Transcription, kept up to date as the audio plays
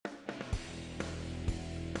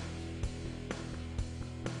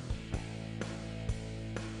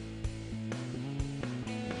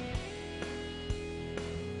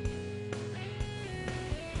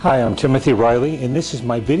Hi, I'm Timothy Riley, and this is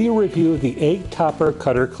my video review of the Egg Topper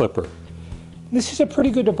Cutter Clipper. This is a pretty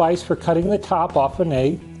good device for cutting the top off an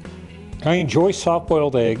egg. I enjoy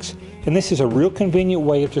soft-boiled eggs, and this is a real convenient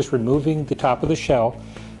way of just removing the top of the shell.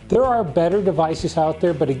 There are better devices out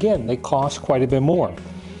there, but again, they cost quite a bit more.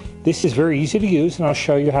 This is very easy to use, and I'll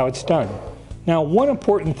show you how it's done. Now, one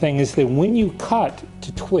important thing is that when you cut,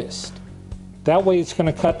 to twist. That way it's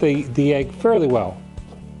going to cut the egg fairly well.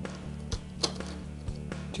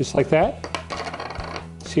 Just like that.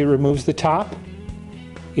 See, it removes the top.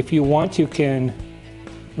 If you want, you can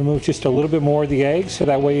remove just a little bit more of the egg, so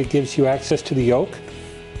that way it gives you access to the yolk.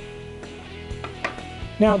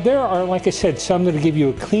 Now, there are, like I said, some that give you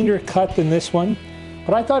a cleaner cut than this one,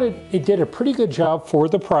 but I thought it did a pretty good job for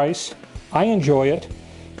the price. I enjoy it.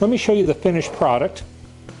 Let me show you the finished product.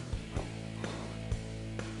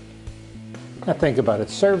 Now think about it.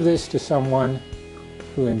 Serve this to someone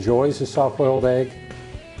who enjoys a soft-boiled egg.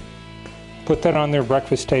 Put that on their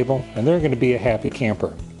breakfast table, and they're going to be a happy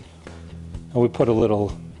camper. And we put a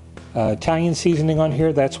little Italian seasoning on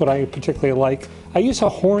here. That's what I particularly like. I use a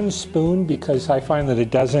horn spoon because I find that it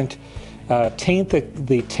doesn't taint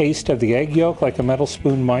the taste of the egg yolk like a metal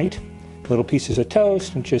spoon might. Little pieces of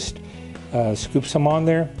toast and just scoop some on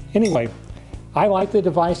there. Anyway, I like the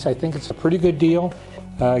device. I think it's a pretty good deal.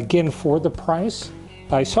 Again, for the price.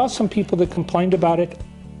 I saw some people that complained about it.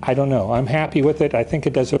 I don't know. I'm happy with it. I think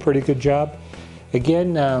it does a pretty good job.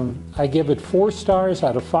 Again, I give it 4 stars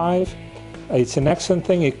out of 5. It's an excellent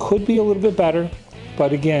thing. It could be a little bit better,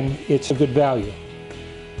 but again, it's a good value.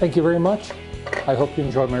 Thank you very much. I hope you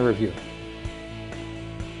enjoyed my review.